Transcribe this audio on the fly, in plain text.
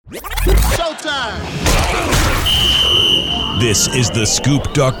time. This is the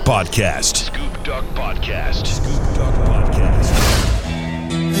Scoop Duck Podcast. Scoop Duck Podcast. Scoop Duck Podcast.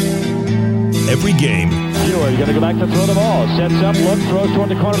 Every game. He's going to go back to throw the ball. Sets up, looks, throws toward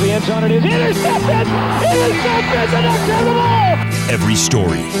the corner of the end zone. It is intercepted! Intercepted! The next of the ball! Every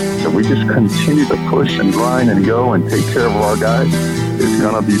story. If we just continue to push and grind and go and take care of our guys, it's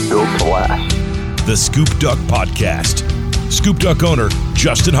going to be built to last. The Scoop Duck Podcast. Scoop Duck owner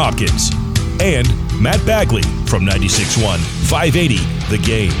Justin Hopkins and Matt Bagley from 96.1 580 The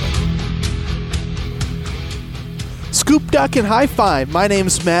Game. Scoop Duck and High Five. My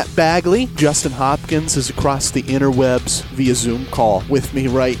name's Matt Bagley. Justin Hopkins is across the interwebs via Zoom call with me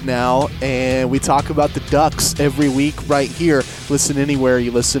right now, and we talk about the Ducks every week right here. Listen anywhere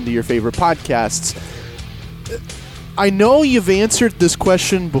you listen to your favorite podcasts. I know you've answered this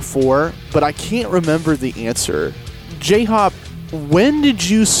question before, but I can't remember the answer. J-Hop, when did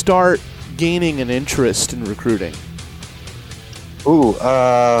you start gaining an interest in recruiting?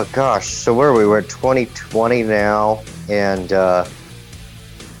 Gosh. So where are we? We're at 2020 now, and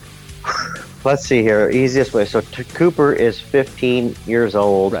let's see here. Easiest way. So Cooper is 15 years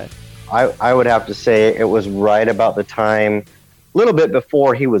old. Right. I would have to say it was right about the time, a little bit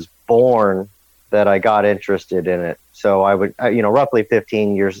before he was born, that I got interested in it. So I would, roughly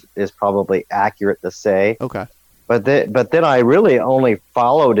 15 years is probably accurate to say. Okay. But then I really only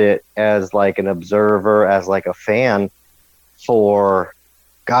followed it as like an observer, as like a fan for,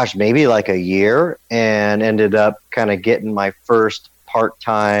 maybe like a year, and ended up kind of getting my first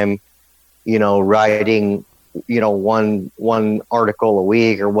part-time, writing, one article a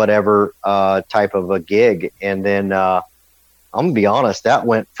week or whatever type of a gig. And then I'm gonna be honest, that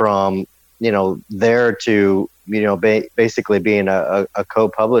went from, there to, basically being a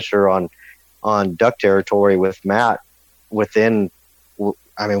co-publisher on Duck Territory with Matt within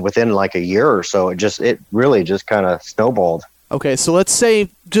like a year or so. It really just kind of snowballed. Okay, so let's say,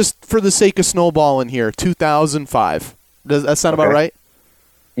 just for the sake of snowballing here, 2005. Does that sound about right?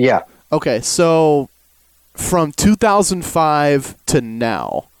 Yeah. Okay, so from 2005 to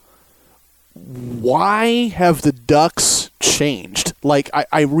now, why have the Ducks changed? Like,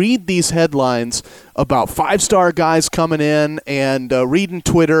 I read these headlines about five-star guys coming in, and reading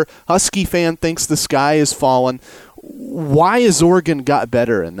Twitter, Husky fan thinks the sky is falling. Why has Oregon got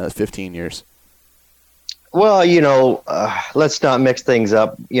better in the 15 years? Well, let's not mix things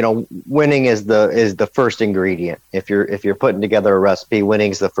up. Winning is the first ingredient. If you're putting together a recipe,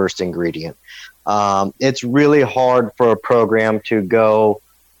 winning is the first ingredient. It's really hard for a program to go,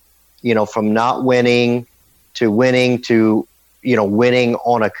 from not winning to winning to, winning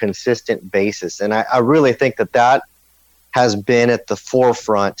on a consistent basis. And I really think that has been at the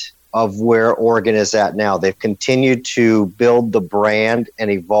forefront of where Oregon is at now. They've continued to build the brand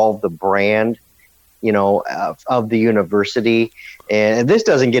and evolve the brand, of the university. And this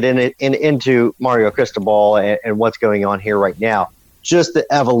doesn't get into Mario Cristobal and what's going on here right now. Just the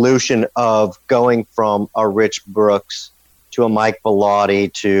evolution of going from a Rich Brooks to a Mike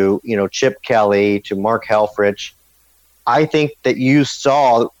Bellotti to, Chip Kelly to Mark Helfrich. I think that you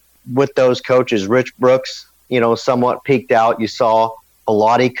saw with those coaches, Rich Brooks, somewhat peaked out. You saw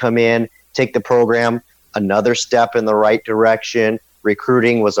Bellotti come in, take the program another step in the right direction.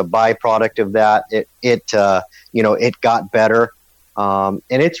 Recruiting was a byproduct of that. It got better. And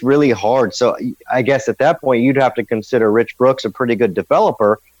it's really hard. So I guess at that point, you'd have to consider Rich Brooks a pretty good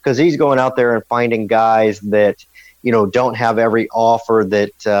developer, because he's going out there and finding guys that, don't have every offer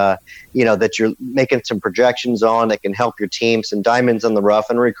that, that you're making some projections on that can help your team, some diamonds in the rough.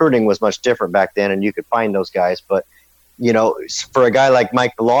 And recruiting was much different back then, and you could find those guys. But, for a guy like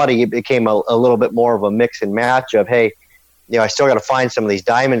Mike Bellotti, it became a little bit more of a mix and match of, hey, I still got to find some of these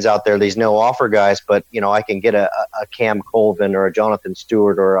diamonds out there, these no-offer guys, but, I can get a Cam Colvin or a Jonathan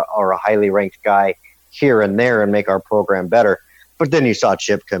Stewart or a highly ranked guy here and there and make our program better. But then you saw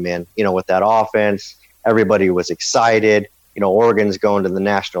Chip come in, with that offense. Everybody was excited. Oregon's going to the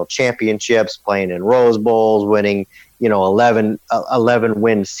national championships, playing in Rose Bowls, winning, 11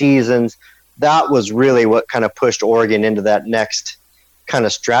 win seasons. That was really what kind of pushed Oregon into that next kind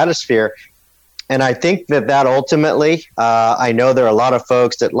of stratosphere. And I think that ultimately, I know there are a lot of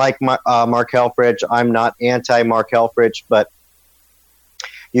folks that like Mark Helfrich. I'm not anti-Mark Helfrich, but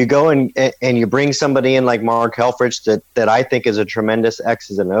you go and you bring somebody in like Mark Helfrich that I think is a tremendous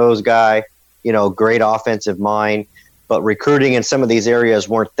X's and O's guy, great offensive mind, but recruiting in some of these areas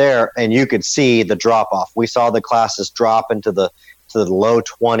weren't there, and you could see the drop-off. We saw the classes drop into the low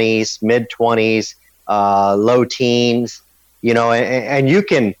 20s, mid-20s, low teens, and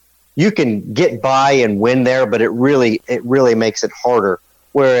you can get by and win there, but it really makes it harder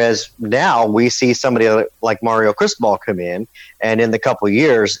Whereas now we see somebody like Mario Cristobal come in and in the couple of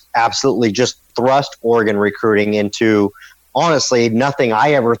years absolutely just thrust Oregon recruiting into, honestly, nothing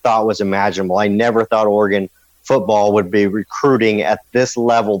I ever thought was imaginable. I never thought Oregon football would be recruiting at this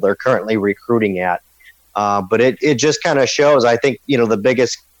level they're currently recruiting at. But it just kind of shows, I think, the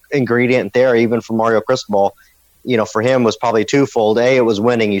biggest ingredient there, even for Mario Cristobal, for him was probably twofold. A, it was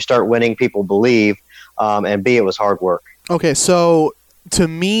winning. You start winning, people believe. And B, it was hard work. Okay, so to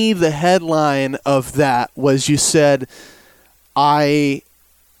me, the headline of that was you said, I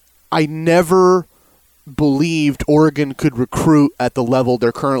never believed Oregon could recruit at the level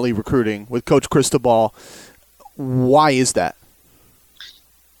they're currently recruiting with Coach Cristobal. Why is that?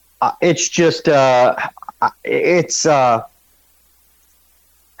 It's just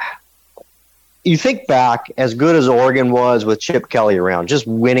you think back, as good as Oregon was with Chip Kelly around, just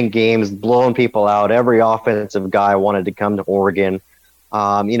winning games, blowing people out. Every offensive guy wanted to come to Oregon.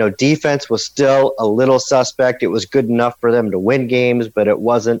 Defense was still a little suspect. It was good enough for them to win games, but it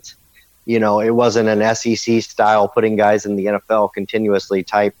wasn't, it wasn't an SEC style putting guys in the NFL continuously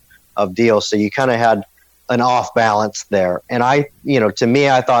type of deal. So you kind of had an off balance there. And to me,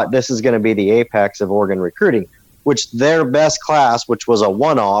 I thought this is going to be the apex of Oregon recruiting, which their best class, which was a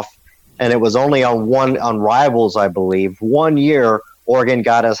one-off, and it was only on Rivals, I believe. 1 year, Oregon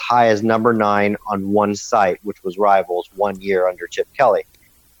got as high as number 9 on one site, which was Rivals, 1 year under Chip Kelly.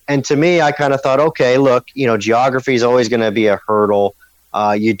 And to me, I kind of thought, okay, look, geography is always going to be a hurdle.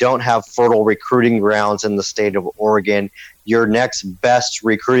 You don't have fertile recruiting grounds in the state of Oregon. Your next best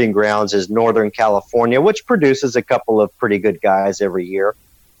recruiting grounds is Northern California, which produces a couple of pretty good guys every year.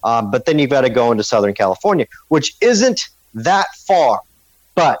 But then you've got to go into Southern California, which isn't that far.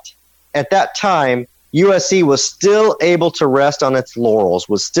 But at that time, USC was still able to rest on its laurels,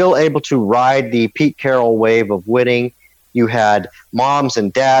 was still able to ride the Pete Carroll wave of winning. You had moms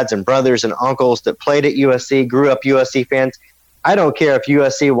and dads and brothers and uncles that played at USC, grew up USC fans. I don't care if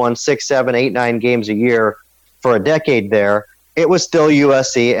USC won 6, 7, 8, 9 games a year for a decade there. It was still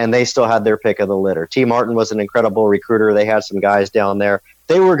USC, and they still had their pick of the litter. T. Martin was an incredible recruiter. They had some guys down there.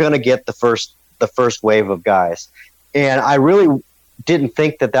 They were going to get the first wave of guys. And I really didn't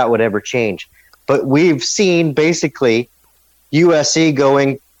think that would ever change. But we've seen basically USC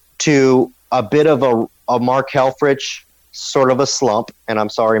going to a bit of a Mark Helfrich sort of a slump. And I'm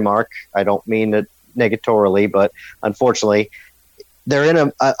sorry, Mark, I don't mean it negatorily, but unfortunately, they're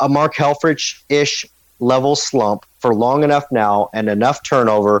in a Mark Helfrich-ish level slump for long enough now, and enough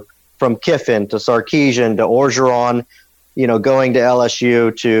turnover from Kiffin to Sarkisian to Orgeron, going to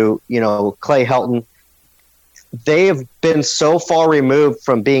LSU to, Clay Helton. They have been so far removed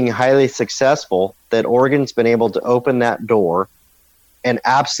from being highly successful that Oregon's been able to open that door and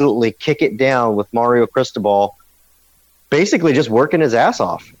absolutely kick it down with Mario Cristobal, basically just working his ass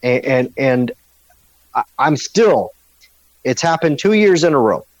off. And I'm still, it's happened 2 years in a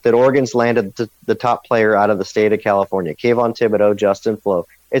row that Oregon's landed the top player out of the state of California, Kayvon Thibodeau, Justin Flo.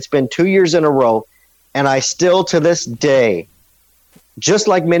 It's been 2 years in a row, and I still, to this day, just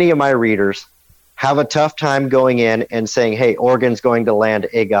like many of my readers, have a tough time going in and saying, hey, Oregon's going to land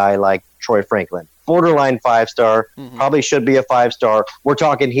a guy like Troy Franklin. Borderline 5-star, probably should be a 5-star. We're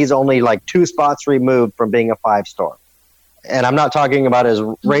talking he's only like 2 spots removed from being a 5-star. And I'm not talking about his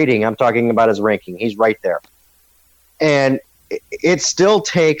rating. I'm talking about his ranking. He's right there. And it still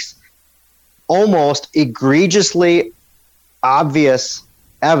takes almost egregiously obvious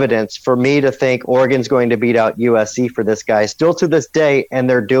evidence for me to think Oregon's going to beat out USC for this guy still to this day, and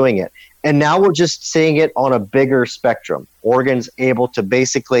they're doing it. And now we're just seeing it on a bigger spectrum. Oregon's able to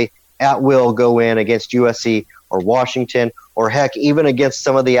basically at will go in against USC or Washington, or heck, even against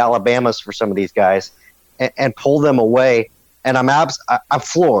some of the Alabamas for some of these guys, and pull them away. And I'm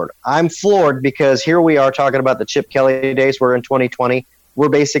floored. I'm floored because here we are talking about the Chip Kelly days. We're in 2020. We're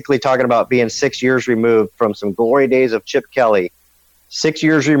basically talking about being 6 years removed from some glory days of Chip Kelly. 6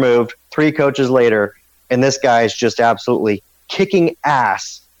 years removed, 3 coaches later, and this guy is just absolutely kicking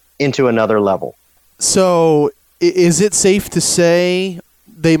ass into another level. So is it safe to say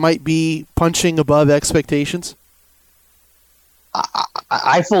they might be punching above expectations?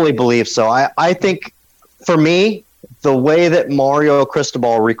 I fully believe so. I think, for me, the way that Mario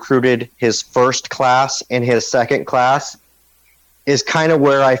Cristobal recruited his first class and his second class is kind of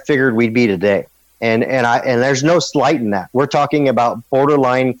where I figured we'd be today. And there's no slight in that. We're talking about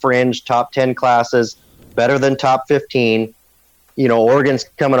borderline fringe top 10 classes, better than top 15. Oregon's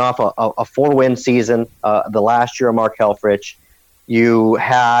coming off a 4-win season the last year of Mark Helfrich. You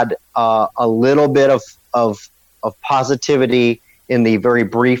had a little bit of positivity in the very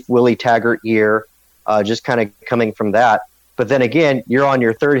brief Willie Taggart year, just kind of coming from that. But then again, you're on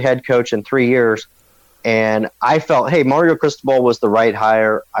your third head coach in 3 years. And I felt, hey, Mario Cristobal was the right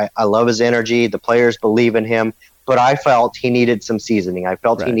hire. I love his energy. The players believe in him. But I felt he needed some seasoning. I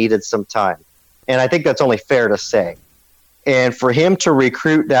felt he needed some time. And I think that's only fair to say. And for him to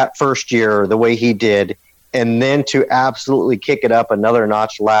recruit that first year the way he did, and then to absolutely kick it up another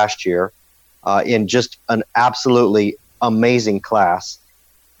notch last year in just an absolutely amazing class,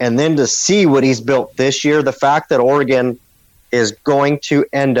 and then to see what he's built this year, the fact that Oregon is going to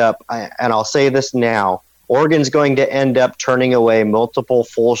end up, and I'll say this now, Oregon's going to end up turning away multiple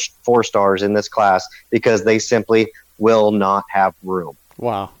full 4-stars in this class because they simply will not have room.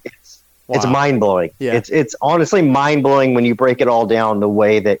 Wow. It's mind-blowing. Yeah. It's honestly mind-blowing when you break it all down the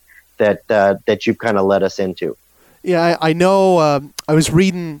way that you've kind of led us into. Yeah, I know. I was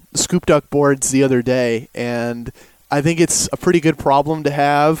reading Scoop Duck boards the other day, and I think it's a pretty good problem to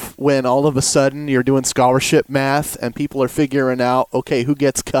have when all of a sudden you're doing scholarship math and people are figuring out, okay, who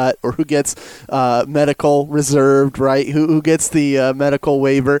gets cut or who gets medical reserved, right? Who gets the medical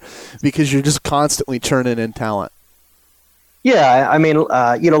waiver, because you're just constantly churning in talent. Yeah, I mean,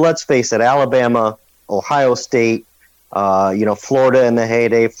 let's face it, Alabama, Ohio State, Florida in the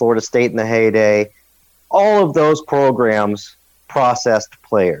heyday, Florida State in the heyday, all of those programs processed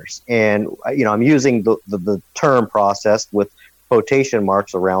players. And, I'm using the term processed with quotation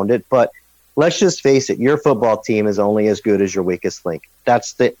marks around it, but let's just face it, your football team is only as good as your weakest link.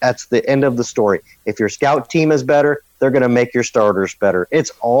 That's the end of the story. If your scout team is better, they're going to make your starters better.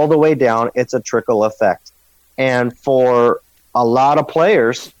 It's all the way down. It's a trickle effect. And for a lot of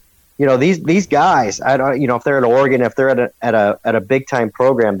players, these guys, I don't, if they're at Oregon, if they're at a big time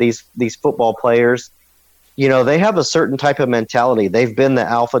program, these football players, they have a certain type of mentality. They've been the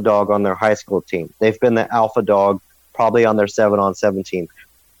alpha dog on their high school team. They've been the alpha dog probably on their 7-on-7 team.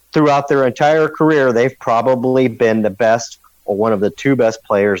 Throughout their entire career, they've probably been the best or one of the 2 best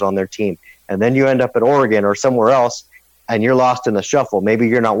players on their team. And then you end up at Oregon or somewhere else, and you're lost in the shuffle. Maybe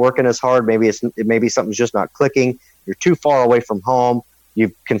you're not working as hard. Maybe something's just not clicking. You're too far away from home.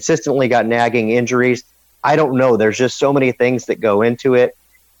 You've consistently got nagging injuries. I don't know. There's just so many things that go into it.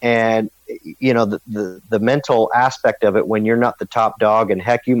 And, the mental aspect of it when you're not the top dog, and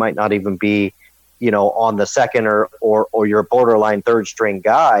heck, you might not even be, on the second or you're borderline third string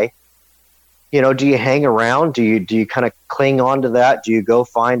guy. Do you hang around? Do you kind of cling on to that? Do you go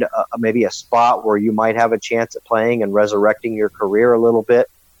find maybe a spot where you might have a chance at playing and resurrecting your career a little bit?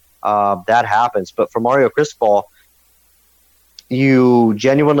 That happens. But for Mario Cristobal, you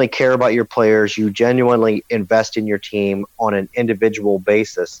genuinely care about your players. You genuinely invest in your team on an individual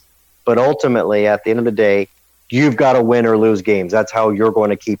basis. But ultimately, at the end of the day, you've got to win or lose games. That's how you're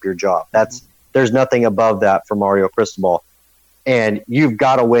going to keep your job. There's nothing above that for Mario Cristobal. And you've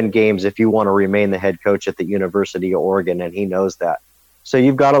got to win games if you want to remain the head coach at the University of Oregon, and he knows that. So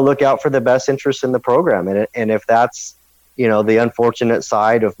you've got to look out for the best interest in the program. And if that's, the unfortunate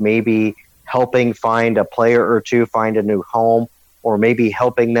side of maybe helping find a player or two, find a new home, or maybe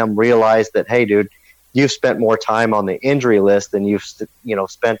helping them realize that, hey, dude, you've spent more time on the injury list than you've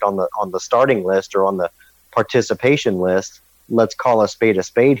spent on the starting list or on the participation list. Let's call a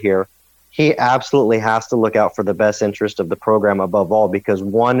spade here. He absolutely has to look out for the best interest of the program above all, because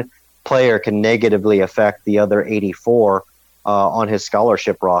one player can negatively affect the other 84 on his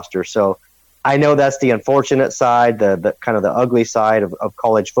scholarship roster. So I know that's the unfortunate side, the kind of the ugly side of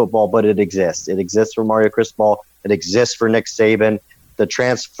college football, but it exists. It exists for Mario Cristobal. It exists for Nick Saban. The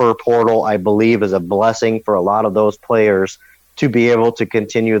transfer portal, I believe, is a blessing for a lot of those players to be able to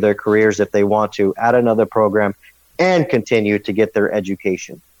continue their careers if they want to at another program and continue to get their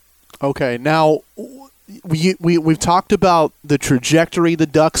education. Okay, now we've talked about the trajectory the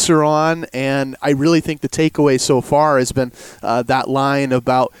Ducks are on, and I really think the takeaway so far has been that line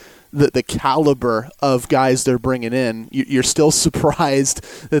about the caliber of guys they're bringing in. You're still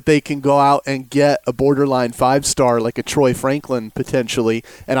surprised that they can go out and get a borderline 5-star like a Troy Franklin potentially,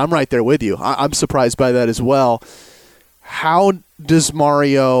 and I'm right there with you. I'm surprised by that as well. How does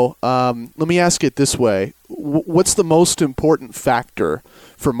Mario, let me ask it this way, what's the most important factor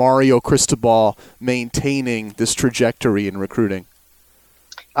for Mario Cristobal maintaining this trajectory in recruiting?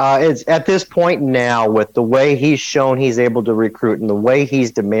 It's at this point now, with the way he's shown he's able to recruit and the way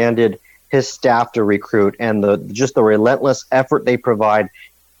he's demanded his staff to recruit and the relentless effort they provide,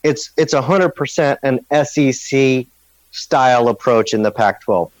 it's 100% an SEC style approach in the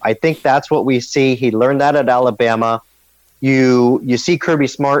Pac-12. I think that's what we see. He learned that at Alabama. You see Kirby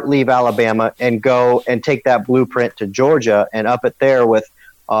Smart leave Alabama and go and take that blueprint to Georgia and up it there with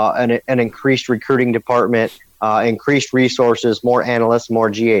an increased recruiting department, increased resources, more analysts, more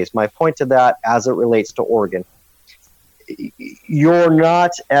GAs. My point to that, as it relates to Oregon, you're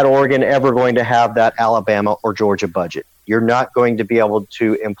not at Oregon ever going to have that Alabama or Georgia budget. You're not going to be able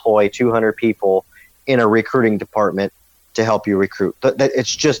to employ 200 people in a recruiting department to help you recruit.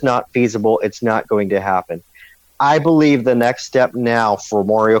 It's just not feasible. It's not going to happen. I believe the next step now for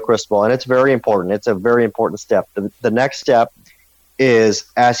Mario Cristobal, and it's very important. It's a very important step. The next step is,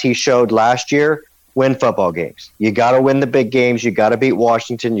 as he showed last year, win football games. You got to win the big games. You got to beat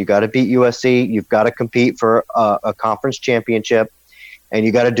Washington. You got to beat USC. You've got to compete for a conference championship, and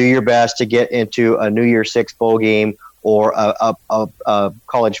you got to do your best to get into a New Year's Six bowl game or a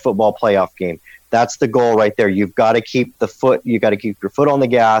college football playoff game. That's the goal right there. You've got to keep you got to keep your foot on the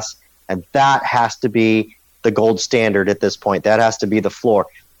gas, and that has to be the gold standard at this point. That has to be the floor.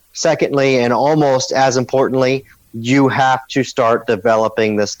 Secondly, and almost as importantly, you have to start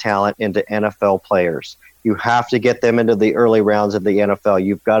developing this talent into NFL players. You have to get them into the early rounds of the NFL.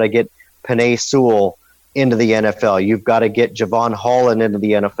 You've got to get Penei Sewell into the NFL. You've got to get Javon Holland into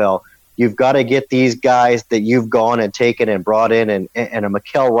the NFL. You've got to get these guys that you've gone and taken and brought in, and a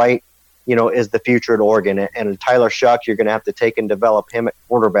Mikael Wright, is the future at Oregon. And Tyler Shuck, you're going to have to take and develop him at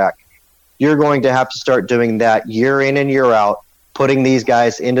quarterback. You're going to have to start doing that year in and year out, putting these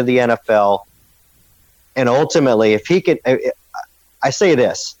guys into the NFL. And ultimately, if he could, I say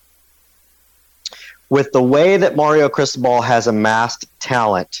this, with the way that Mario Cristobal has amassed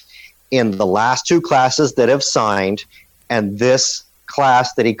talent in the last two classes that have signed and this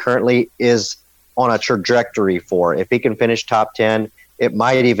class that he currently is on a trajectory for, if he can finish top 10, it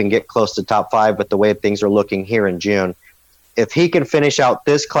might even get close to top 5 with the way things are looking here in June. If he can finish out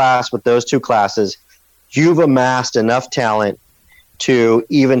this class with those two classes, you've amassed enough talent to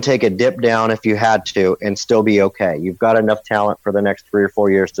even take a dip down if you had to and still be okay. You've got enough talent for the next 3 or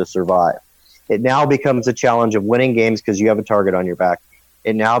 4 years to survive. It now becomes a challenge of winning games because you have a target on your back.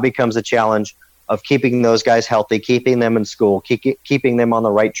 It now becomes a challenge of keeping those guys healthy, keeping them in school, keeping them on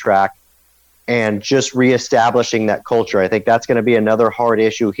the right track, and just reestablishing that culture. I think that's going to be another hard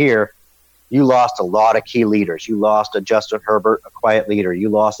issue here. You lost a lot of key leaders. You lost a Justin Herbert, a quiet leader. You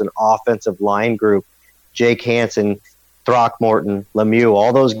lost an offensive line group, Jake Hansen, Throckmorton, Lemieux.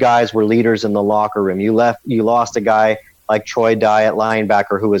 All those guys were leaders in the locker room. You lost a guy like Troy Dye at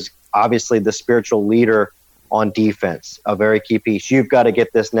linebacker, who was obviously the spiritual leader on defense, a very key piece. You've got to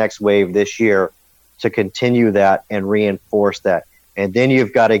get this next wave this year to continue that and reinforce that. And then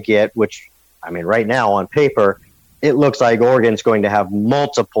you've got to get, which, right now on paper, it looks like Oregon's going to have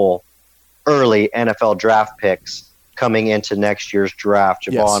multiple early NFL draft picks coming into next year's draft.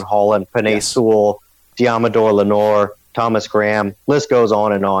 Javon Holland, Penei Sewell, Diamador Lenore, Thomas Graham, list goes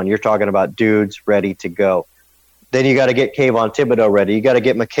on and on. You're talking about dudes ready to go. Then you got to get Kayvon Thibodeau ready. You got to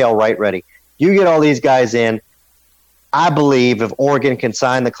get Mikael Wright ready. You get all these guys in. I believe if Oregon can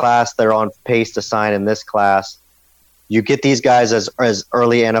sign the class they're on pace to sign in this class, you get these guys as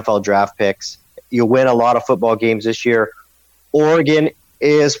early NFL draft picks. You win a lot of football games this year. Oregon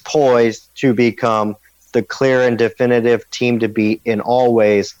is poised to become the clear and definitive team to beat in all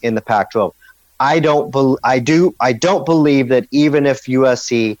ways in the Pac-12. I don't believe that even if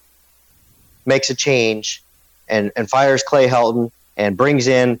USC makes a change and fires Clay Helton and brings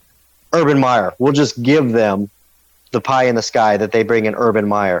in Urban Meyer, we'll just give them the pie in the sky that they bring in Urban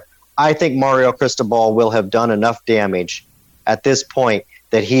Meyer. I think Mario Cristobal will have done enough damage at this point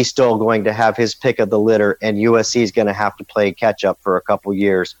that he's still going to have his pick of the litter, and USC is going to have to play catch up for a couple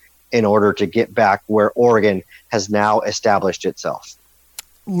years in order to get back where Oregon has now established itself.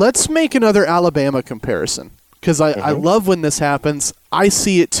 Let's make another Alabama comparison, because I love when this happens. I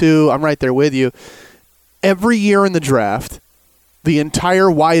see it too. I'm right there with you. Every year in the draft, the entire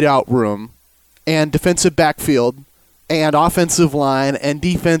wideout room and defensive backfield and offensive line and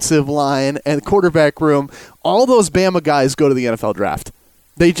defensive line and quarterback room, all those Bama guys go to the NFL draft.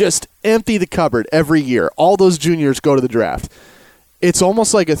 They just empty the cupboard every year. All those juniors go to the draft. It's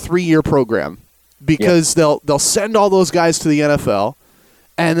almost like a 3-year program because they'll send all those guys to the NFL,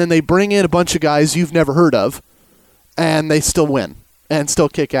 and then they bring in a bunch of guys you've never heard of, and they still win and still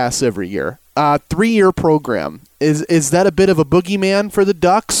kick ass every year. 3-year program. Is that a bit of a boogeyman for the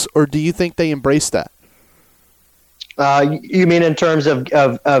Ducks, or do you think they embrace that? You mean in terms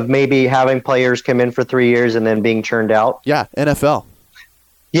of maybe having players come in for 3 years and then being churned out? Yeah, NFL.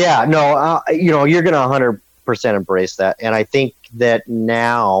 Yeah, no, you're going to 100% embrace that. And I think that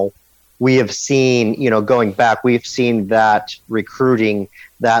now we have seen, going back, we've seen that recruiting,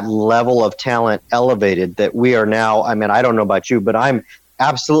 that level of talent elevated that we are now, I don't know about you, but I'm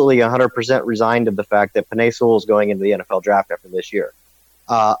absolutely 100% resigned to the fact that Penei Sewell is going into the NFL draft after this year.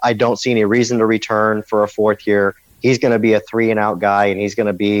 I don't see any reason to return for a 4th year. he's going to be a 3-and-out guy, and he's going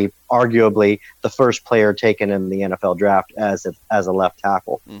to be arguably the first player taken in the NFL draft as a left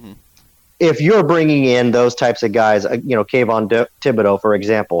tackle. Mm-hmm. If you're bringing in those types of guys, Kayvon Thibodeau, for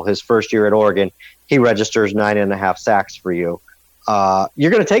example, his first year at Oregon, he registers 9.5 sacks for you.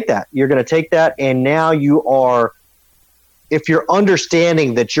 You're going to take that. You're going to take that, and now you are, if you're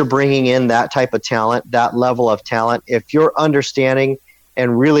understanding that you're bringing in that type of talent, that level of talent, if you're understanding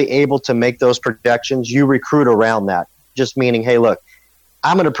and really able to make those projections, you recruit around that. Just meaning, hey, look,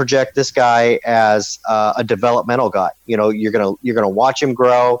 I'm going to project this guy as a developmental guy. You're going to watch him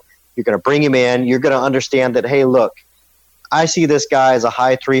grow. You're going to bring him in. You're going to understand that, hey, look, I see this guy as a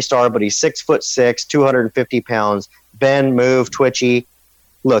high 3-star, but he's 6'6", 250 pounds, bend, move, twitchy.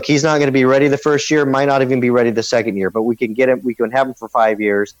 Look, he's not going to be ready the first year, might not even be ready the second year, but we can get him. We can have him for 5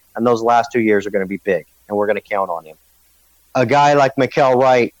 years, and those last 2 years are going to be big, and we're going to count on him. A guy like Mykael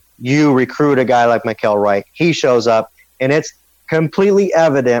Wright, you recruit a guy like Mykael Wright. He shows up, and it's completely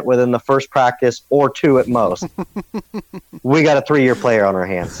evident within the first practice or 2 at most. We got a 3-year player on our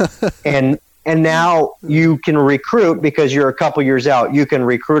hands. And now you can recruit because you're a couple years out. You can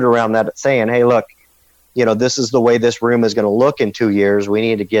recruit around that saying, hey, look, this is the way this room is going to look in 2 years. We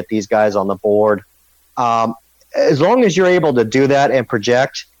need to get these guys on the board. As long as you're able to do that and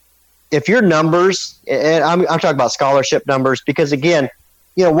project, if your numbers, and I'm talking about scholarship numbers, because again,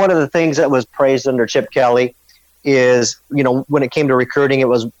 one of the things that was praised under Chip Kelly is, when it came to recruiting, it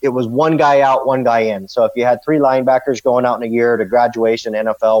was one guy out, one guy in. So if you had 3 linebackers going out in a year to graduation,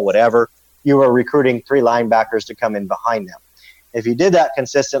 NFL, whatever, you were recruiting 3 linebackers to come in behind them. If you did that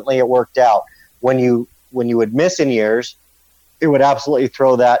consistently, it worked out. When you would miss in years, it would absolutely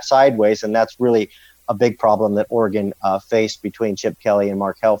throw that sideways, and that's really a big problem that Oregon faced between Chip Kelly and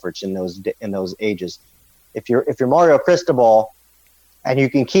Mark Helfrich in those ages. If you're Mario Cristobal, and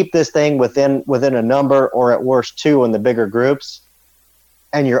you can keep this thing within a number or at worst 2 in the bigger groups,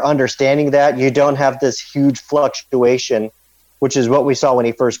 and you're understanding that, you don't have this huge fluctuation, which is what we saw when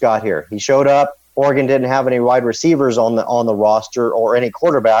he first got here. He showed up, Oregon didn't have any wide receivers on the roster or any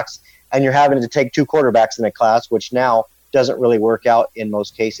quarterbacks, and you're having to take 2 quarterbacks in a class, which now doesn't really work out in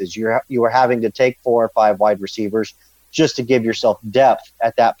most cases. You are having to take 4 or 5 wide receivers just to give yourself depth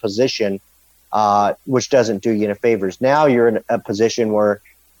at that position, which doesn't do you any favors. Now you're in a position where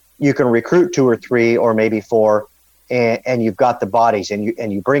you can recruit 2 or 3 or maybe 4, and you've got the bodies, and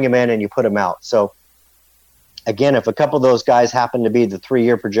you bring them in and you put them out. So again, if a couple of those guys happen to be the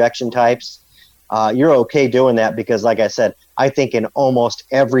 3-year projection types, you're okay doing that because, like I said, I think in almost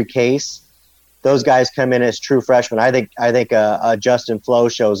every case, those guys come in as true freshmen. I think Justin Flo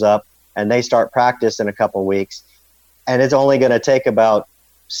shows up and they start practice in a couple of weeks, and it's only going to take about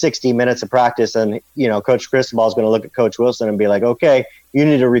 60 minutes of practice. And, Coach Cristobal is going to look at Coach Wilson and be like, okay, you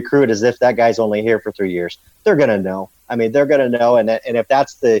need to recruit as if that guy's only here for 3 years. They're going to know. I mean, they're going to know. And if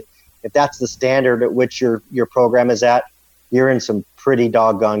that's the standard at which your program is at, you're in some pretty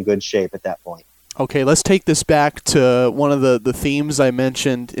doggone good shape at that point. Okay, let's take this back to one of the themes I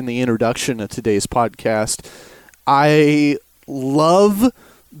mentioned in the introduction of today's podcast. I love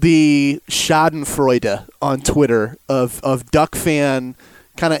the schadenfreude on Twitter of Duck fan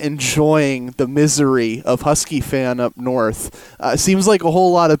kind of enjoying the misery of Husky fan up north. It seems like a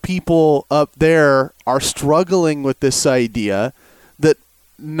whole lot of people up there are struggling with this idea that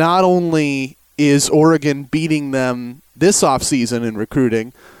not only is Oregon beating them this offseason in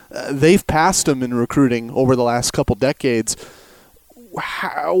recruiting, they've passed them in recruiting over the last couple decades.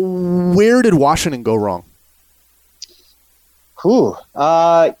 Where did Washington go wrong?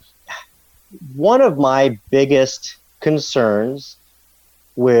 One of my biggest concerns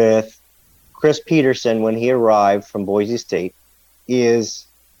with Chris Petersen when he arrived from Boise State is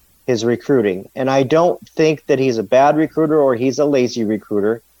his recruiting. And I don't think that he's a bad recruiter or he's a lazy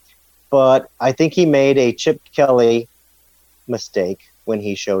recruiter, but I think he made a Chip Kelly mistake when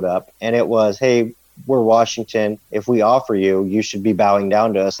he showed up, and it was, hey, we're Washington. If we offer you, you should be bowing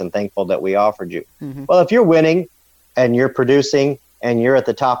down to us and thankful that we offered you. Mm-hmm. Well, if you're winning and you're producing and you're at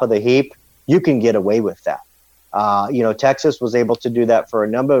the top of the heap, you can get away with that. Texas was able to do that for a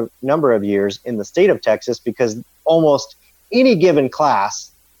number of years in the state of Texas because almost any given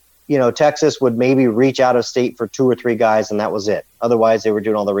class, Texas would maybe reach out of state for 2 or 3 guys, and that was it. Otherwise, they were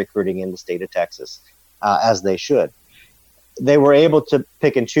doing all the recruiting in the state of Texas, as they should. They were able to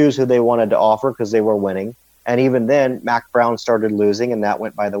pick and choose who they wanted to offer because they were winning. And even then, Mack Brown started losing, and that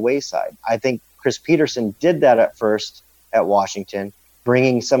went by the wayside. I think Chris Petersen did that at first at Washington,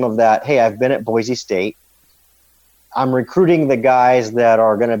 bringing some of that, hey, I've been at Boise State. I'm recruiting the guys that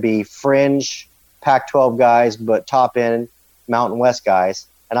are going to be fringe Pac-12 guys, but top-end Mountain West guys.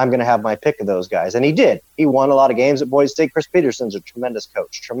 and I'm going to have my pick of those guys. And he did. He won a lot of games at Boise State. Chris Peterson's a tremendous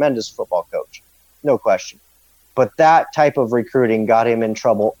coach, tremendous football coach, no question. But that type of recruiting got him in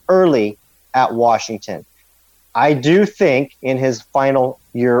trouble early at Washington. I do think in his final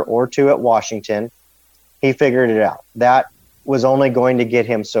year or two at Washington, he figured it out. That was only going to get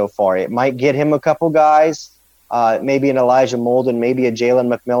him so far. It might get him a couple guys, maybe an Elijah Molden, maybe a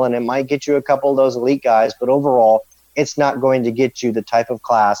Jalen McMillan. It might get you a couple of those elite guys, but overall, it's not going to get you the type of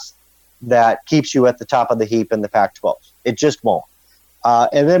class that keeps you at the top of the heap in the Pac-12. It just won't.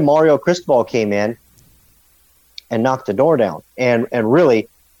 And then Mario Cristobal came in and knocked the door down and really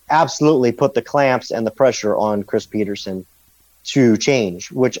absolutely put the clamps and the pressure on Chris Peterson to change,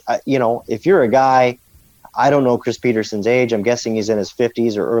 which, if you're a guy, I don't know Chris Peterson's age. I'm guessing he's in his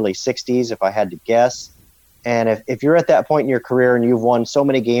 50s or early 60s, if I had to guess. And if you're at that point in your career and you've won so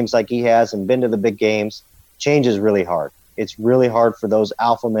many games like he has and been to the big games, change is really hard. It's really hard for those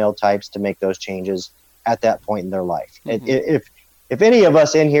alpha male types to make those changes at that point in their life. Mm-hmm. If any of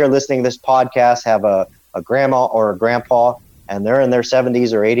us in here listening to this podcast have a grandma or a grandpa and they're in their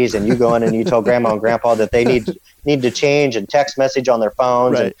 70s or 80s and you go in and you tell grandma and grandpa that they need to change and text message on their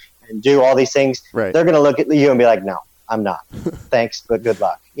phones and do all these things, they're going to look at you and be like, no, I'm not. Thanks, but good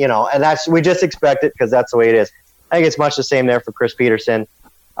luck. And we just expect it because that's the way it is. I think it's much the same there for Chris Peterson.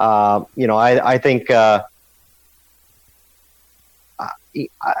 I think,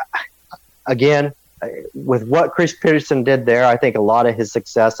 again, with what Chris Peterson did there, I think a lot of his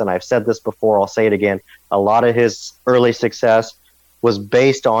success, and I've said this before, I'll say it again, a lot of his early success was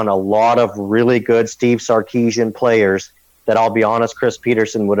based on a lot of really good Steve Sarkisian players that, I'll be honest, Chris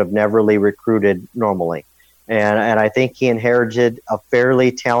Peterson would have never really recruited normally. And I think he inherited a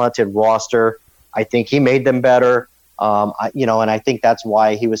fairly talented roster. I think he made them better, and I think that's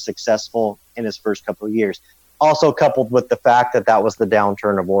why he was successful in his first couple of years. Also coupled with the fact that was the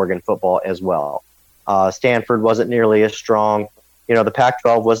downturn of Oregon football as well. Stanford wasn't nearly as strong. The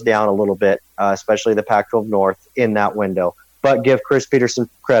Pac-12 was down a little bit, especially the Pac-12 North in that window. But give Chris Peterson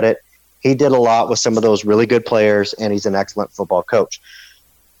credit. He did a lot with some of those really good players, and he's an excellent football coach.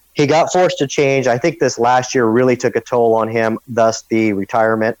 He got forced to change. I think this last year really took a toll on him, thus the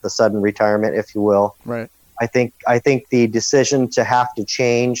sudden retirement, if you will. Right. I think the decision to have to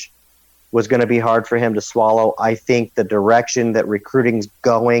change was going to be hard for him to swallow. I think the direction that recruiting's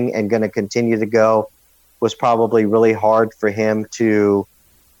going and going to continue to go was probably really hard for him to,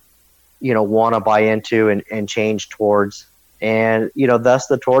 want to buy into and change towards. And, thus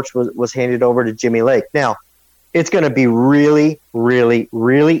the torch was handed over to Jimmy Lake. Now, it's going to be really, really,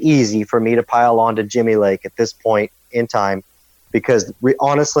 really easy for me to pile on to Jimmy Lake at this point in time because,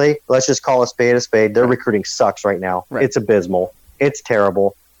 honestly, let's just call a spade a spade. Their recruiting sucks right now. Right. It's abysmal. It's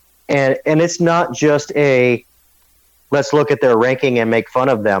terrible. And it's not just let's look at their ranking and make fun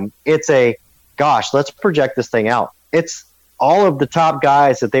of them. It's let's project this thing out. It's all of the top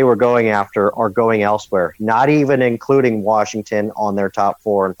guys that they were going after are going elsewhere, not even including Washington on their top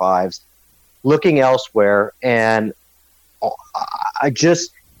 4 and 5s, looking elsewhere. And I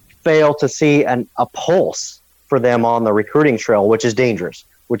just fail to see a pulse for them on the recruiting trail, which is dangerous,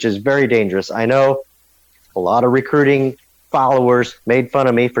 which is very dangerous. I know a lot of recruiting followers made fun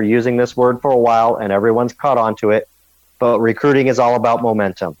of me for using this word for a while, and everyone's caught on to it. But recruiting is all about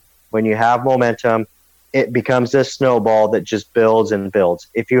momentum. When you have momentum, it becomes this snowball that just builds and builds.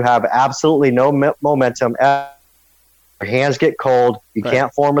 If you have absolutely no momentum, your hands get cold. You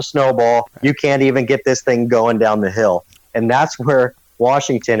can't form a snowball. You can't even get this thing going down the hill. And that's where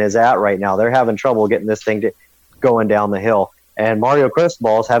Washington is at right now. They're having trouble getting this thing going down the hill. And Mario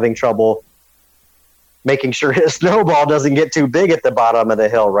Cristobal is having trouble making sure his snowball doesn't get too big at the bottom of the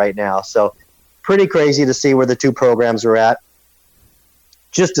hill right now. So pretty crazy to see where the two programs are at.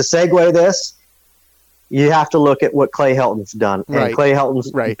 Just to segue this, you have to look at what Clay Helton's done. And Clay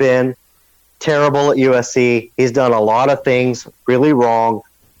Helton's been terrible at USC. He's done a lot of things really wrong.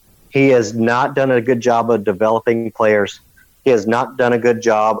 He has not done a good job of developing players. He has not done a good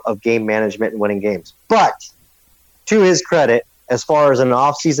job of game management and winning games. But to his credit, as far as an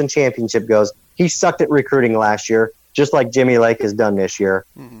off-season championship goes, he sucked at recruiting last year, just like Jimmy Lake has done this year.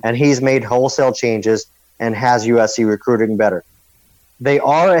 Mm-hmm. And he's made wholesale changes and has USC recruiting better. They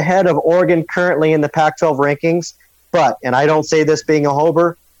are ahead of Oregon currently in the Pac-12 rankings, but, and I don't say this being a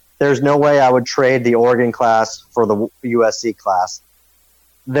homer, there's no way I would trade the Oregon class for the USC class.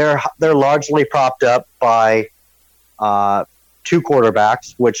 They're largely propped up by two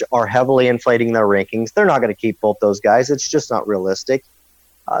quarterbacks, which are heavily inflating their rankings. They're not going to keep both those guys. It's just not realistic.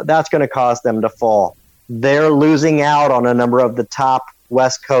 That's going to cause them to fall. They're losing out on a number of the top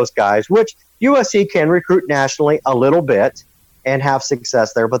West Coast guys, which USC can recruit nationally a little bit. and have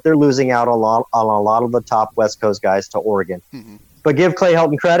success there, but they're losing out on a lot of the top West Coast guys to Oregon. Mm-hmm. But give Clay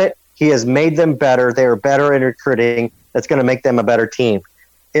Helton credit. He has made them better. They are better in recruiting. That's going to make them a better team.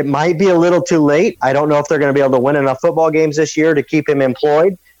 It might be a little too late. I don't know if they're going to be able to win enough football games this year to keep him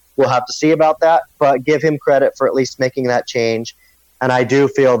employed. We'll have to see about that, but give him credit for at least making that change. And I do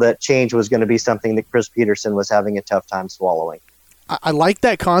feel that change was going to be something that Chris Peterson was having a tough time swallowing. I like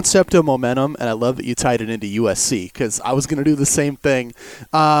that concept of momentum, and I love that you tied it into USC, because I was going to do the same thing.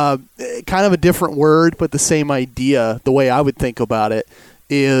 Kind of a different word, but the same idea. The way I would think about it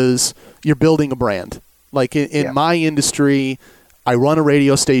is you're building a brand. Like in my industry, I run a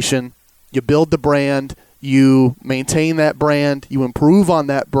radio station. You build the brand, you maintain that brand, you improve on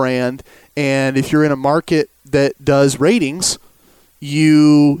that brand, and if you're in a market that does ratings,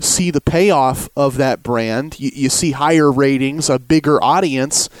 you see the payoff of that brand. You see higher ratings, a bigger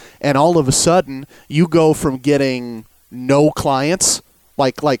audience, and all of a sudden you go from getting no clients,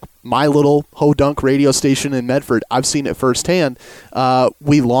 like my little Ho-Dunk radio station in Medford. I've seen it firsthand.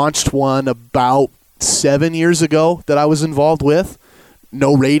 We launched one about 7 years ago that I was involved with.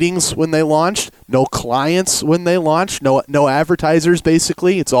 No ratings when they launched, no clients when they launched, no advertisers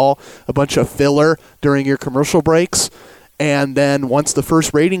basically. It's all a bunch of filler during your commercial breaks. And then once the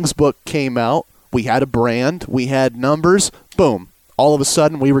first ratings book came out, we had a brand, we had numbers, boom. All of a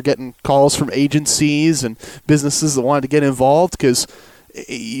sudden we were getting calls from agencies and businesses that wanted to get involved because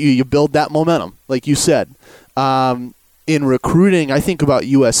you build that momentum, like you said. In recruiting, I think about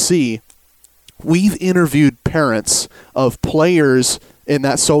USC, we've interviewed parents of players in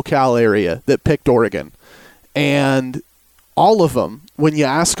that SoCal area that picked Oregon. And all of them, when you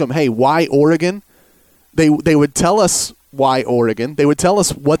ask them, hey, why Oregon? They would tell us why Oregon. They would tell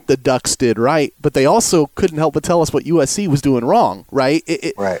us what the Ducks did right, but they also couldn't help but tell us what USC was doing wrong, right?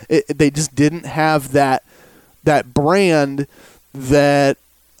 They just didn't have that brand that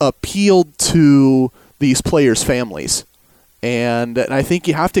appealed to these players' families. And I think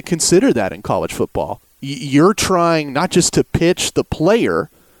you have to consider that in college football. You're trying not just to pitch the player,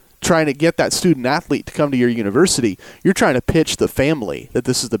 trying to get that student athlete to come to your university. You're trying to pitch the family that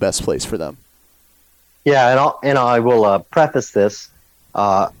this is the best place for them. Yeah, and I will preface this.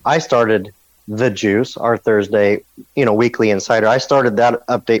 I started The Juice, our Thursday, weekly insider. I started that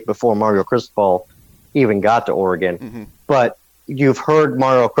update before Mario Cristobal even got to Oregon. Mm-hmm. But you've heard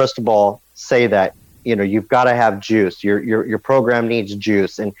Mario Cristobal say that, you've got to have juice. Your program needs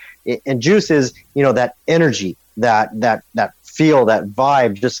juice, and juice is, that energy, that feel, that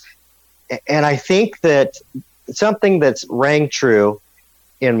vibe. And I think that something that's rang true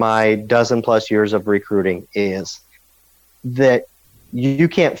in my dozen plus years of recruiting is that you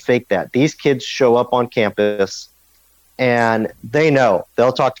can't fake that. These kids show up on campus and they know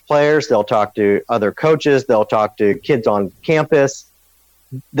they'll talk to players, they'll talk to other coaches, they'll talk to kids on campus.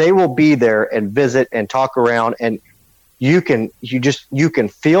 They will be there and visit and talk around, and you can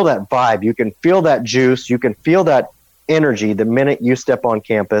feel that vibe. You can feel that juice. You can feel that energy the minute you step on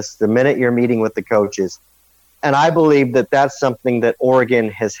campus, the minute you're meeting with the coaches. And I believe that that's something that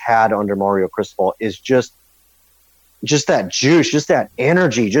Oregon has had under Mario Cristobal is just that juice, just that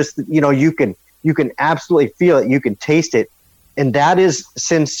energy, you can absolutely feel it. You can taste it. And that is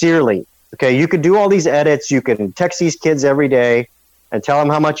sincerely, okay. You can do all these edits. You can text these kids every day and tell them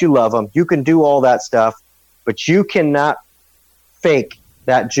how much you love them. You can do all that stuff, but you cannot fake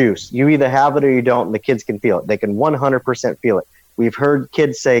that juice. You either have it or you don't, and the kids can feel it. They can 100% feel it. We've heard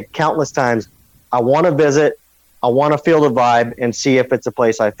kids say countless times, I want to visit, I want to feel the vibe and see if it's a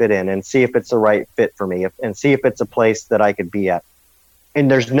place I fit in and see if it's the right fit for me and see if it's a place that I could be at.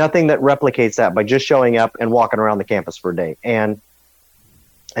 And there's nothing that replicates that by just showing up and walking around the campus for a day. And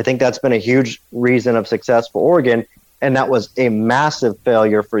I think that's been a huge reason of success for Oregon. And that was a massive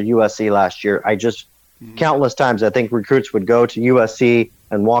failure for USC last year. Countless times, I think recruits would go to USC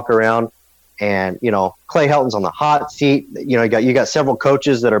and walk around and, Clay Helton's on the hot seat. You got several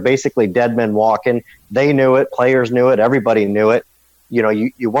coaches that are basically dead men walking. They knew it. Players knew it. Everybody knew it.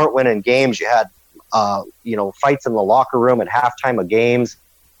 You weren't winning games. You had, fights in the locker room at halftime of games.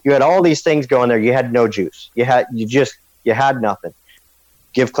 You had all these things going there. You had no juice. You had nothing.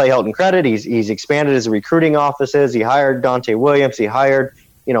 Give Clay Helton credit. He's expanded his recruiting offices. He hired Dante Williams. He hired,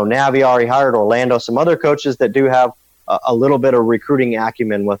 Naviar. He hired Orlando. Some other coaches that do have a little bit of recruiting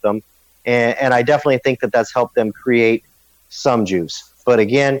acumen with them. And I definitely think that that's helped them create some juice. But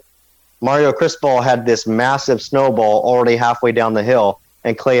again, Mario Cristobal had this massive snowball already halfway down the hill,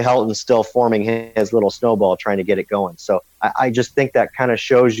 and Clay Helton's still forming his little snowball trying to get it going. So I just think that kind of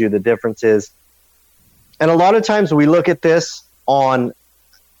shows you the differences. And a lot of times we look at this on,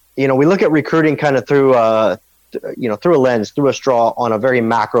 we look at recruiting kind of through through a lens, through a straw, on a very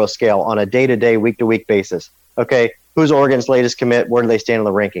macro scale, on a day-to-day, week-to-week basis. Okay, who's Oregon's latest commit? Where do they stand in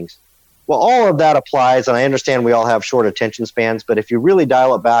the rankings? Well, all of that applies, and I understand we all have short attention spans, but if you really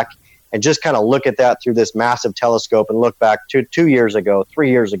dial it back and just kind of look at that through this massive telescope and look back to 2 years ago, 3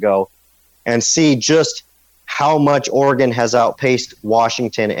 years ago, and see just how much Oregon has outpaced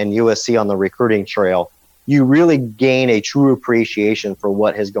Washington and USC on the recruiting trail, you really gain a true appreciation for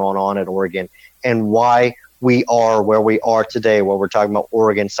what has gone on at Oregon and why we are where we are today, where we're talking about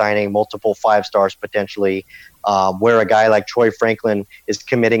Oregon signing multiple 5-stars potentially, where a guy like Troy Franklin is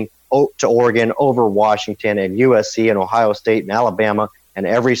committing to Oregon over Washington and USC and Ohio State and Alabama and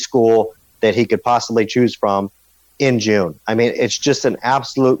every school that he could possibly choose from in June. I mean, it's just an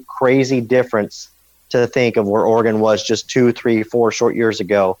absolute crazy difference to think of where Oregon was just 2, 3, 4 short years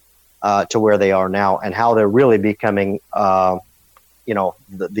ago to where they are now, and how they're really becoming, the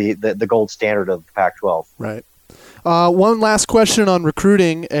gold standard of the Pac-12. Right. One last question on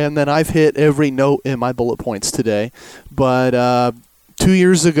recruiting, and then I've hit every note in my bullet points today. But 2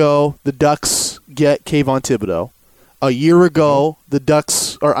 years ago, the Ducks get Kayvon Thibodeau. A year ago, the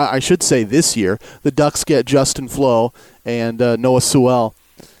Ducks, or I should say this year, the Ducks get Justin Flo and Noah Sewell.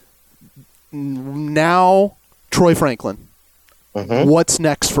 Now, Troy Franklin. Mm-hmm. What's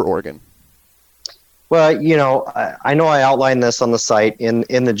next for Oregon? Well, I know I outlined this on the site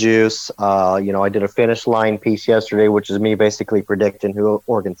in the juice. I did a finish line piece yesterday, which is me basically predicting who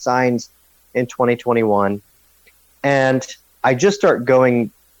Oregon signs in 2021. And I just start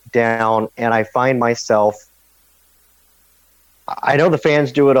going down, and I find myself, I know the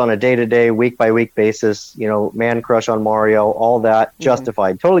fans do it on a day-to-day, week-by-week basis, man crush on Mario, all that,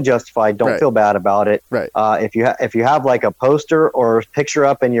 justified, totally justified, don't feel bad about it. Right. If you have like a poster or a picture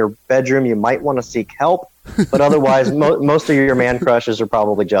up in your bedroom, you might want to seek help, but otherwise, most of your man crushes are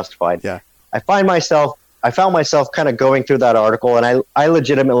probably justified. Yeah. I found myself kind of going through that article, and I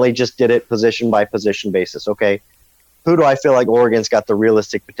legitimately just did it position by position basis. Okay, who do I feel like Oregon's got the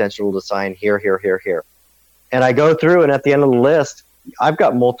realistic potential to sign here, here, here, here? And I go through, and at the end of the list, I've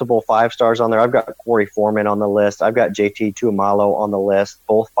got multiple 5-stars on there. I've got Corey Foreman on the list. I've got JT Tuamalo on the list,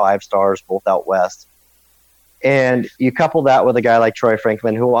 both 5-stars, both out west. And you couple that with a guy like Troy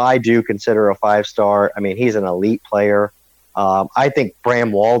Franklin, who I do consider a 5-star. I mean, he's an elite player. I think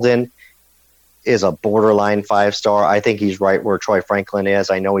Bram Walden is a borderline 5-star. I think he's right where Troy Franklin is.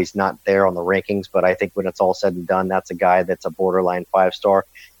 I know he's not there on the rankings, but I think when it's all said and done, that's a guy that's a borderline 5-star.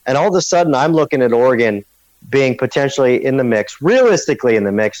 And all of a sudden, I'm looking at Oregon being potentially in the mix, realistically in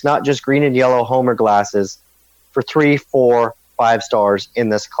the mix, not just green and yellow Homer glasses, for 3, 4, 5-stars in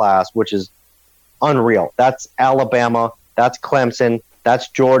this class, which is unreal. That's Alabama, that's Clemson, that's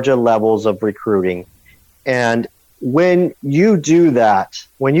Georgia levels of recruiting. And when you do that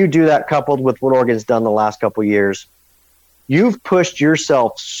coupled with what Oregon's done the last couple of years, you've pushed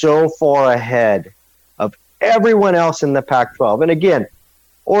yourself so far ahead of everyone else in the Pac-12. And again,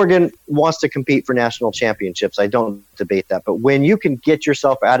 Oregon wants to compete for national championships. I don't debate that. But when you can get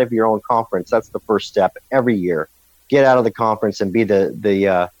yourself out of your own conference, that's the first step every year. Get out of the conference and be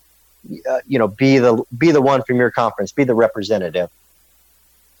the one from your conference. Be the representative.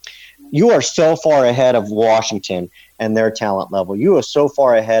 You are so far ahead of Washington and their talent level. You are so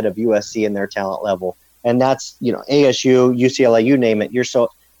far ahead of USC and their talent level. And that's, ASU, UCLA, you name it.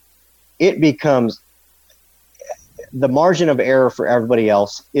 It becomes, the margin of error for everybody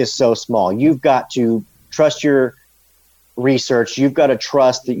else is so small. You've got to trust your research. You've got to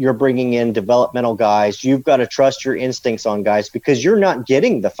trust that you're bringing in developmental guys. You've got to trust your instincts on guys, because you're not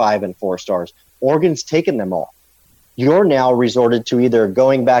getting the 5 and 4 stars. Oregon's taken them all. You're now resorted to either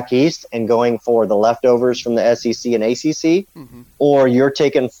going back east and going for the leftovers from the SEC and ACC, or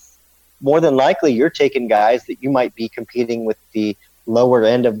more than likely, you're taking guys that you might be competing with the lower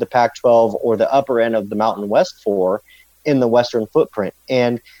end of the Pac-12 or the upper end of the Mountain West for in the Western footprint.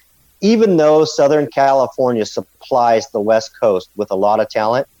 And even though Southern California supplies the West Coast with a lot of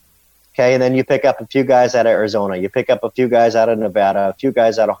talent, okay, and then you pick up a few guys out of Arizona, you pick up a few guys out of Nevada, a few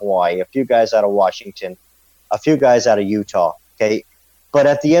guys out of Hawaii, a few guys out of Washington, a few guys out of Utah, okay? But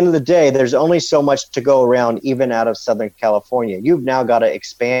at the end of the day, there's only so much to go around even out of Southern California. You've now got to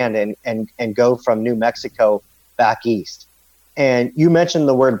expand and go from New Mexico back east. And you mentioned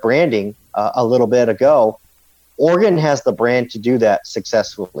the word branding a little bit ago. Oregon has the brand to do that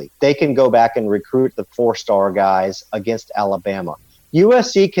successfully. They can go back and recruit the 4-star guys against Alabama.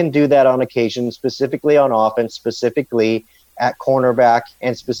 USC can do that on occasion, specifically on offense, specifically at cornerback,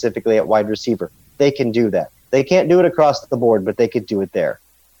 and specifically at wide receiver. They can do that. They can't do it across the board, but they could do it there.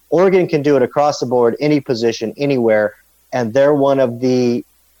 Oregon can do it across the board, any position, anywhere, and they're one of the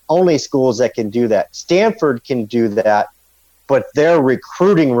only schools that can do that. Stanford can do that, but their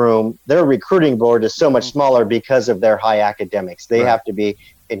recruiting board is so much smaller because of their high academics. They have to be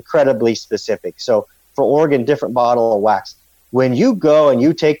incredibly specific. So for Oregon, different bottle of wax. When you go and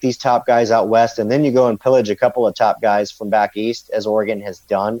you take these top guys out west and then you go and pillage a couple of top guys from back east, as Oregon has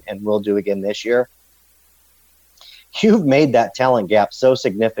done and will do again this year, you've made that talent gap so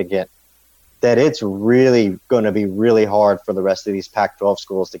significant that it's really going to be really hard for the rest of these Pac-12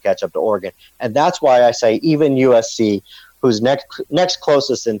 schools to catch up to Oregon. And that's why I say even USC, who's next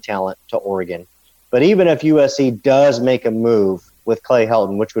closest in talent to Oregon, but even if USC does make a move with Clay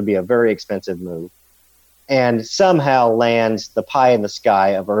Helton, which would be a very expensive move, and somehow lands the pie in the sky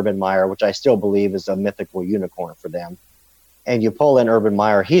of Urban Meyer, which I still believe is a mythical unicorn for them, and you pull in Urban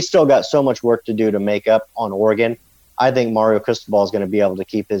Meyer, he's still got so much work to do to make up on Oregon. I think Mario Cristobal is going to be able to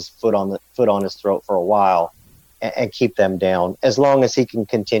keep his foot on his throat for a while and keep them down, as long as he can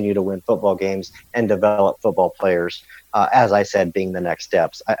continue to win football games and develop football players. As I said, being the next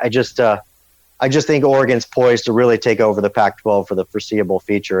steps. I just think Oregon's poised to really take over the Pac-12 for the foreseeable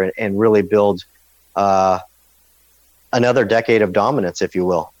future and really build another decade of dominance, if you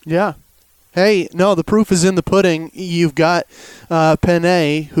will. Yeah. Hey, no, the proof is in the pudding. You've got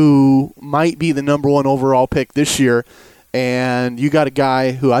Penei, who might be the number 1 overall pick this year, and you got a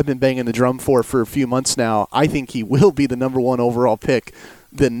guy who I've been banging the drum for a few months now. I think he will be the number 1 overall pick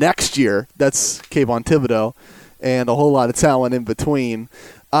the next year. That's Kayvon Thibodeau, and a whole lot of talent in between.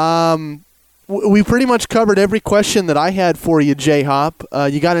 We pretty much covered every question that I had for you, J-Hop.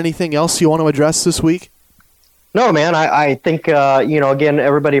 You got anything else you want to address this week? No, man. I think, again,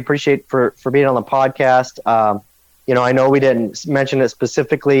 everybody appreciate for being on the podcast. I know we didn't mention it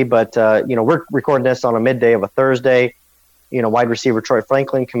specifically, but, we're recording this on a midday of a Thursday. Wide receiver Troy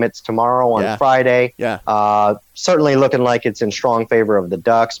Franklin commits tomorrow on Friday. Yeah. Certainly looking like it's in strong favor of the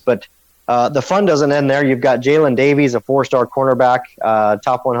Ducks, but the fun doesn't end there. You've got Jalen Davies, a 4-star cornerback,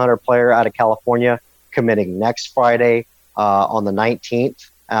 top 100 player out of California, committing next Friday on the 19th.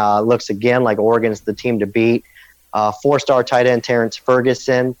 Looks again like Oregon's the team to beat. 4-star tight end Terrence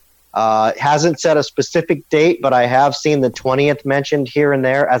Ferguson hasn't set a specific date, but I have seen the 20th mentioned here and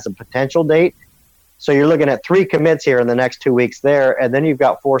there as a potential date. So you're looking at 3 commits here in the next 2 weeks there. And then you've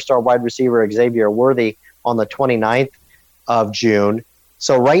got 4-star wide receiver Xavier Worthy on the 29th of June.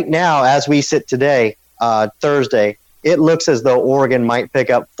 So right now, as we sit today, Thursday, it looks as though Oregon might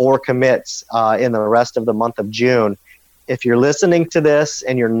pick up 4 commits in the rest of the month of June. If you're listening to this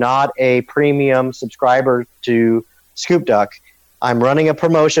and you're not a premium subscriber to Scoop Duck, I'm running a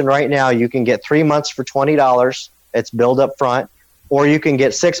promotion right now. You can get 3 months for $20. It's billed up front. Or you can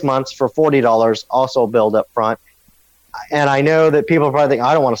get 6 months for $40, also billed up front. And I know that people probably think,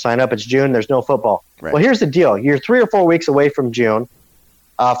 I don't want to sign up. It's June. There's no football. Right. Well, here's the deal. You're 3 or 4 weeks away from June,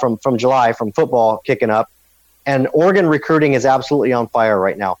 from July, from football kicking up. And Oregon recruiting is absolutely on fire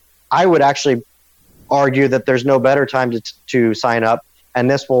right now. I would actually argue that there's no better time to sign up. And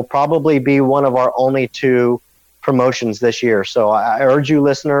this will probably be one of our only 2 promotions this year. So I urge you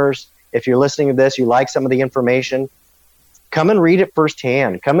listeners, if you're listening to this, you like some of the information, come and read it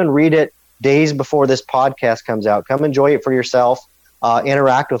firsthand. Come and read it days before this podcast comes out. Come enjoy it for yourself.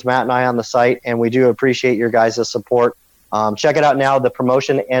 Interact with Matt and I on the site, and we do appreciate your guys' support. Check it out now. The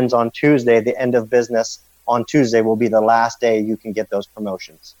promotion ends on Tuesday. The end of business on Tuesday will be the last day you can get those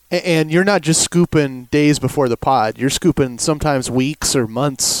promotions. And you're not just scooping days before the pod. You're scooping sometimes weeks or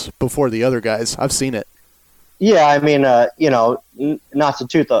months before the other guys. I've seen it. Yeah, I mean, not to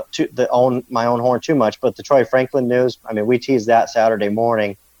toot my own horn too much, but the Troy Franklin news, I mean, we teased that Saturday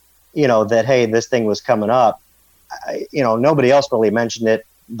morning, that, hey, this thing was coming up. Nobody else really mentioned it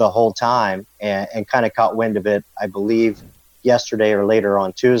the whole time and kind of caught wind of it, I believe, yesterday or later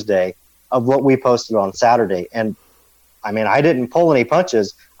on Tuesday, of what we posted on Saturday. And, I mean, I didn't pull any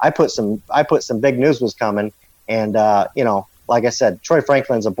punches. I put some big news was coming. And, like I said, Troy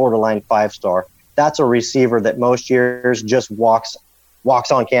Franklin's a borderline 5-star. That's a receiver that most years just walks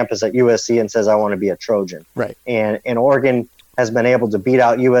on campus at USC and says, I want to be a Trojan. Right. And Oregon has been able to beat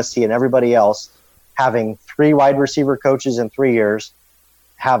out USC and everybody else, having 3 wide receiver coaches in 3 years,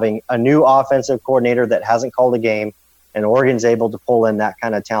 having a new offensive coordinator that hasn't called a game, and Oregon's able to pull in that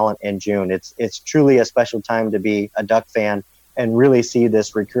kind of talent in June. It's truly a special time to be a Duck fan and really see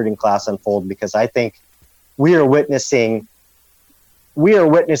this recruiting class unfold, because I think we are witnessing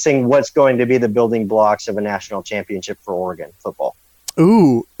what's going to be the building blocks of a national championship for Oregon football.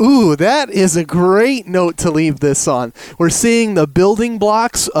 Ooh, that is a great note to leave this on. We're seeing the building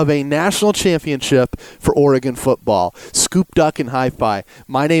blocks of a national championship for Oregon football. Scoop Duck and Hi-Fi.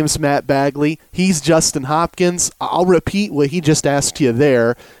 My name's Matt Bagley. He's Justin Hopkins. I'll repeat what he just asked you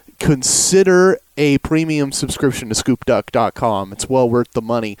there. consider a premium subscription to ScoopDuck.com. It's well worth the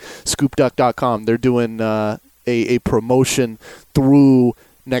money. ScoopDuck.com. They're doing a promotion through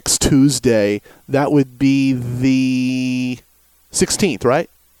next Tuesday. That would be the 16th, right?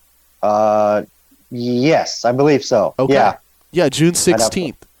 Yes, I believe so. Okay. Yeah, June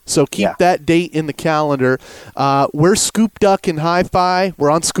 16th. So keep that date in the calendar. We're Scoop Duck and Hi-Fi.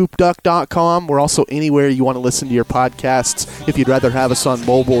 We're on ScoopDuck.com. We're also anywhere you want to listen to your podcasts. If you'd rather have us on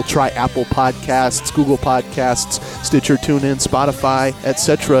mobile, try Apple Podcasts, Google Podcasts, Stitcher, TuneIn, Spotify,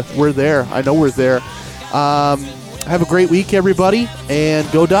 etc. We're there. I know we're there. Have a great week, everybody,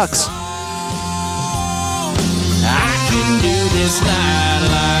 and go Ducks.